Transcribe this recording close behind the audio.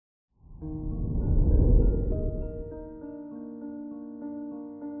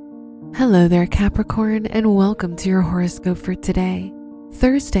Hello there, Capricorn, and welcome to your horoscope for today,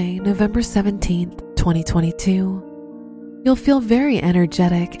 Thursday, November 17th, 2022. You'll feel very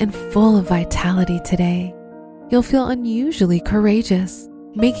energetic and full of vitality today. You'll feel unusually courageous,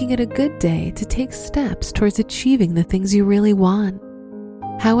 making it a good day to take steps towards achieving the things you really want.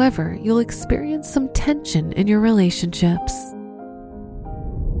 However, you'll experience some tension in your relationships.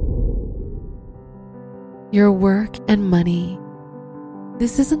 Your work and money.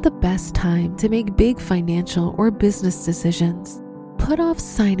 This isn't the best time to make big financial or business decisions. Put off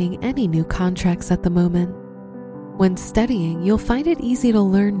signing any new contracts at the moment. When studying, you'll find it easy to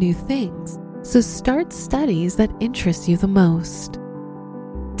learn new things, so start studies that interest you the most.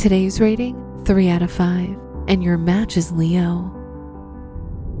 Today's rating, 3 out of 5, and your match is Leo.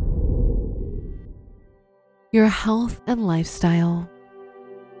 Your health and lifestyle.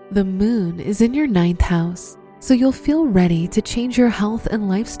 The moon is in your 9th house, so you'll feel ready to change your health and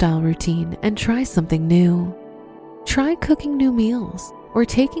lifestyle routine and try something new. Try cooking new meals or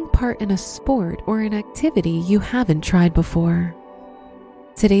taking part in a sport or an activity you haven't tried before.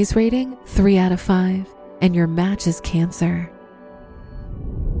 Today's rating, 3 out of 5, and your match is Cancer.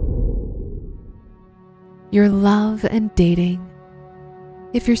 Your love and dating.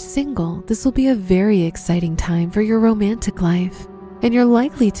 If you're single, this will be a very exciting time for your romantic life, and you're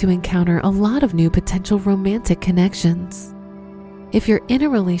likely to encounter a lot of new potential romantic connections. If you're in a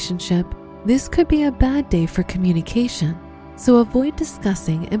relationship, this could be a bad day for communication, so avoid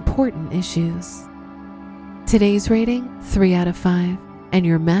discussing important issues. Today's rating, 3 out of 5, and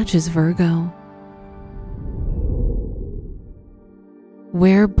your match is Virgo.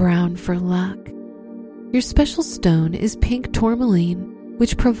 Wear brown for luck. Your special stone is pink tourmaline,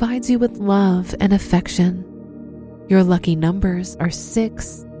 which provides you with love and affection. Your lucky numbers are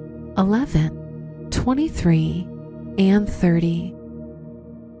 6, 11, 23, and 30.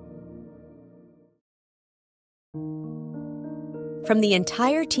 From the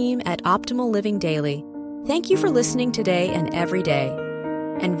entire team at Optimal Living Daily, thank you for listening today and every day.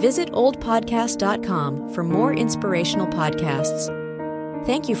 And visit oldpodcast.com for more inspirational podcasts.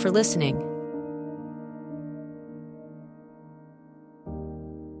 Thank you for listening.